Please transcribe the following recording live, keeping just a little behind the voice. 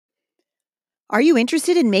Are you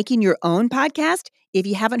interested in making your own podcast? If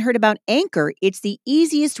you haven't heard about Anchor, it's the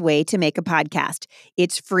easiest way to make a podcast.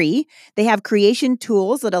 It's free. They have creation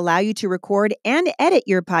tools that allow you to record and edit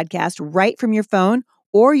your podcast right from your phone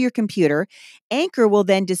or your computer. Anchor will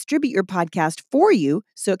then distribute your podcast for you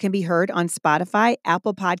so it can be heard on Spotify,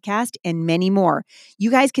 Apple Podcast, and many more.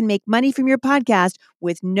 You guys can make money from your podcast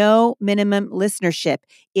with no minimum listenership.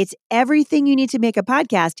 It's everything you need to make a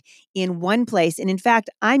podcast in one place. And in fact,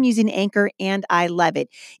 I'm using Anchor and I love it.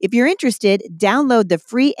 If you're interested, download the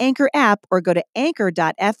free Anchor app or go to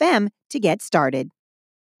anchor.fm to get started.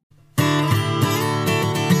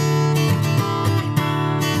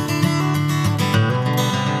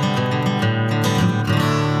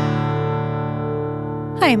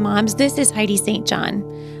 Hi, moms. This is Heidi St. John.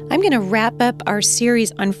 I'm going to wrap up our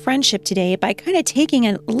series on friendship today by kind of taking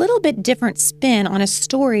a little bit different spin on a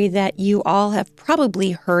story that you all have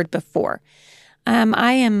probably heard before.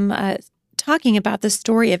 I am talking about the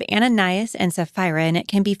story of Ananias and Sapphira, and it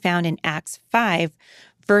can be found in Acts 5,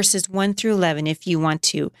 verses 1 through 11, if you want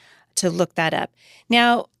to look that up.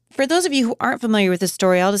 Now, for those of you who aren't familiar with the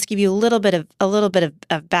story, I'll just give you a little bit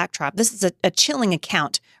of backdrop. This is a chilling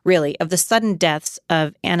account, really, of the sudden deaths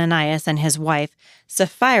of Ananias and his wife,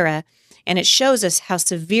 Sapphira, and it shows us how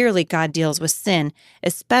severely God deals with sin,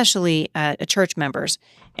 especially church members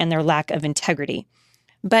and their lack of integrity.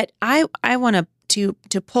 But I want to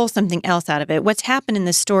pull something else out of it. What's happened in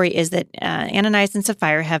this story is that Ananias and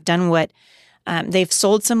Sapphira have done what they've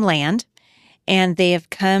sold some land. And they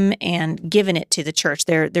have come and given it to the church.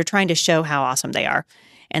 They're trying to show how awesome they are.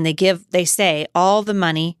 And they say all the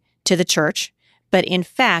money to the church. But in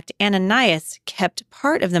fact, Ananias kept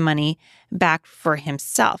part of the money back for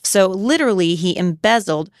himself. So literally, he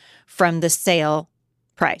embezzled from the sale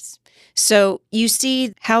price. So you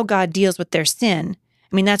see how God deals with their sin.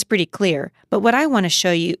 I mean, that's pretty clear. But what I want to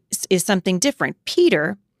show you is something different.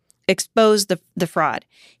 Peter exposed the fraud.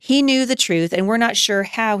 He knew the truth, and we're not sure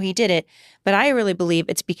how he did it, but I really believe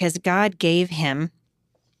it's because God gave him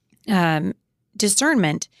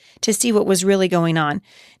discernment to see what was really going on.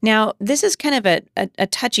 Now, this is kind of a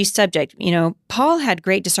touchy subject. You know, Paul had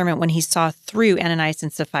great discernment when he saw through Ananias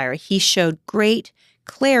and Sapphira. He showed great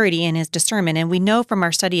clarity in his discernment, and we know from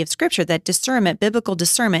our study of Scripture that discernment, biblical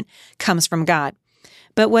discernment, comes from God.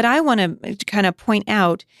 But what I want to kind of point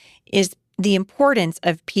out is the importance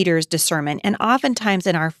of Peter's discernment. And oftentimes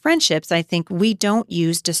in our friendships, I think we don't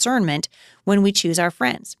use discernment when we choose our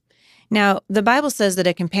friends. Now, the Bible says that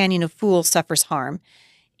a companion of fools suffers harm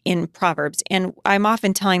in Proverbs. And I'm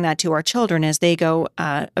often telling that to our children as they go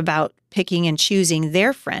about picking and choosing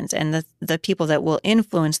their friends and the people that will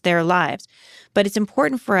influence their lives. But it's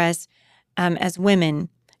important for us as women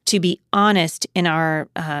to be honest in our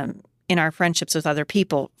friendships with other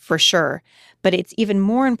people, for sure. But it's even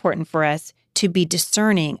more important for us to be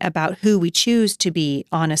discerning about who we choose to be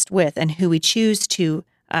honest with and who we choose to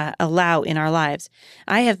allow in our lives.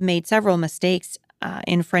 I have made several mistakes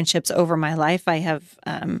in friendships over my life. I have,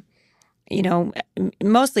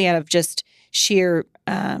 mostly out of just sheer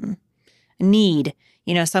need.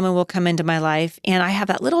 You know, someone will come into my life and I have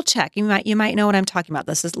that little check. You might know what I'm talking about.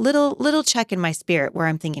 This little check in my spirit where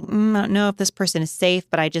I'm thinking, I don't know if this person is safe,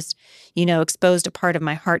 but I just, exposed a part of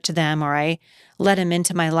my heart to them, or I let them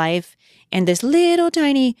into my life. And this little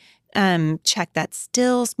tiny check, that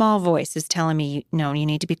still small voice is telling me, no, you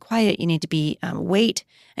need to be quiet. You need to be wait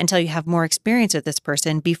until you have more experience with this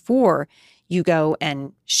person before you go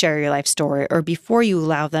and share your life story, or before you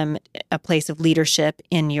allow them a place of leadership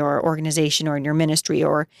in your organization or in your ministry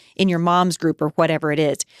or in your mom's group or whatever it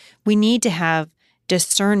is. We need to have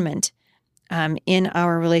discernment in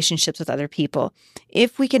our relationships with other people.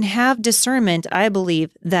 If we can have discernment, I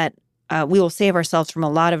believe that we will save ourselves from a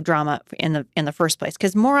lot of drama in the first place.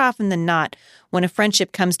 Because more often than not, when a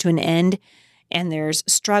friendship comes to an end and there's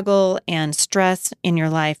struggle and stress in your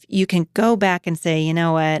life, you can go back and say, you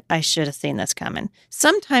know what, I should have seen this coming.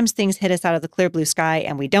 Sometimes things hit us out of the clear blue sky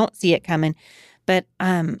and we don't see it coming. But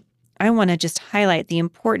I want to just highlight the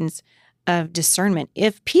importance of discernment.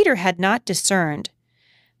 If Peter had not discerned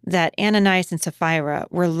that Ananias and Sapphira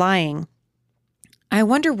were lying, I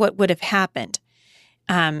wonder what would have happened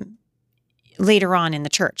later on in the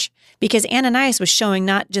church. Because Ananias was showing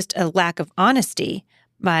not just a lack of honesty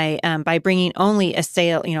by bringing only a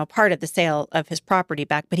sale, part of the sale of his property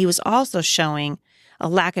back, but he was also showing a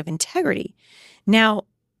lack of integrity. Now,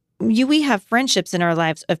 we have friendships in our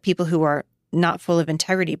lives of people who are not full of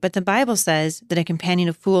integrity, but the Bible says that a companion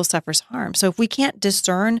of fools suffers harm. So if we can't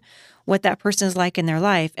discern what that person is like in their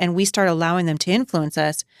life and we start allowing them to influence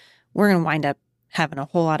us, we're going to wind up having a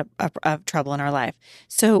whole lot of trouble in our life.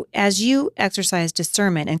 So as you exercise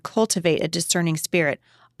discernment and cultivate a discerning spirit,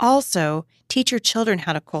 also teach your children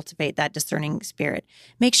how to cultivate that discerning spirit.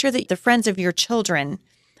 Make sure that the friends of your children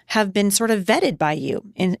have been sort of vetted by you.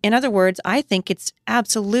 In other words, I think it's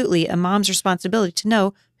absolutely a mom's responsibility to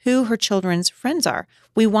know who her children's friends are.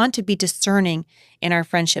 We want to be discerning in our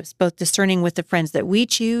friendships, both discerning with the friends that we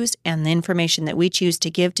choose and the information that we choose to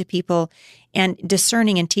give to people, and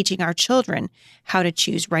discerning and teaching our children how to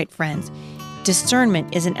choose right friends.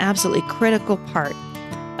 Discernment is an absolutely critical part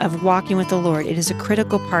of walking with the Lord. It is a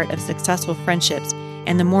critical part of successful friendships.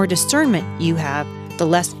 And the more discernment you have, the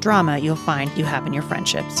less drama you'll find you have in your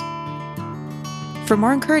friendships. For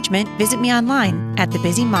more encouragement, visit me online at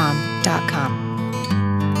thebusymom.com.